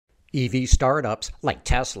EV startups like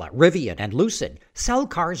Tesla, Rivian, and Lucid sell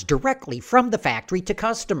cars directly from the factory to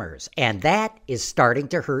customers, and that is starting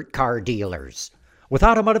to hurt car dealers. With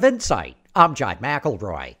Automotive Insight, I'm John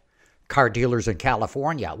McElroy. Car dealers in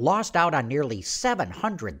California lost out on nearly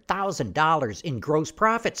 $700,000 in gross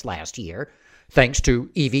profits last year, thanks to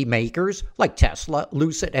EV makers like Tesla,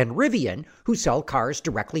 Lucid, and Rivian, who sell cars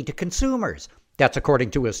directly to consumers. That's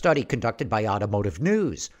according to a study conducted by Automotive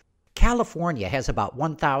News. California has about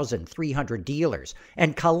 1,300 dealers,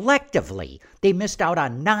 and collectively, they missed out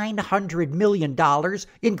on $900 million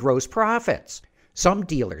in gross profits. Some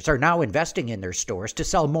dealers are now investing in their stores to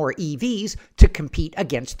sell more EVs to compete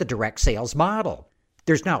against the direct sales model.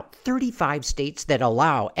 There's now 35 states that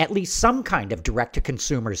allow at least some kind of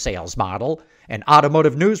direct-to-consumer sales model, and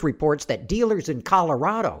Automotive News reports that dealers in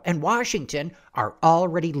Colorado and Washington are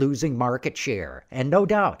already losing market share, and no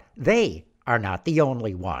doubt, they are not the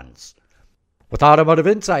only ones. With Automotive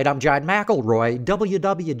Insight, I'm John McElroy,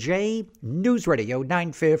 WWJ News Radio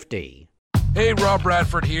 950. Hey, Rob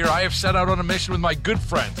Bradford here. I have set out on a mission with my good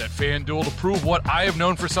friends at FanDuel to prove what I have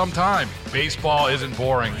known for some time. Baseball isn't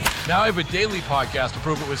boring. Now I have a daily podcast to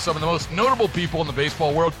prove it with some of the most notable people in the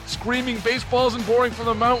baseball world, screaming baseball isn't boring from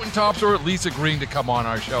the mountaintops, or at least agreeing to come on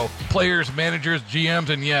our show. Players, managers, GMs,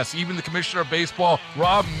 and yes, even the commissioner of baseball,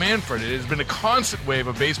 Rob Manfred. It has been a constant wave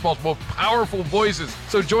of baseball's most powerful voices.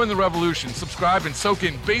 So join the revolution. Subscribe and soak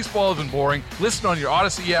in Baseball Isn't Boring. Listen on your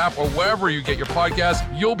Odyssey app or wherever you get your podcasts.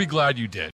 You'll be glad you did.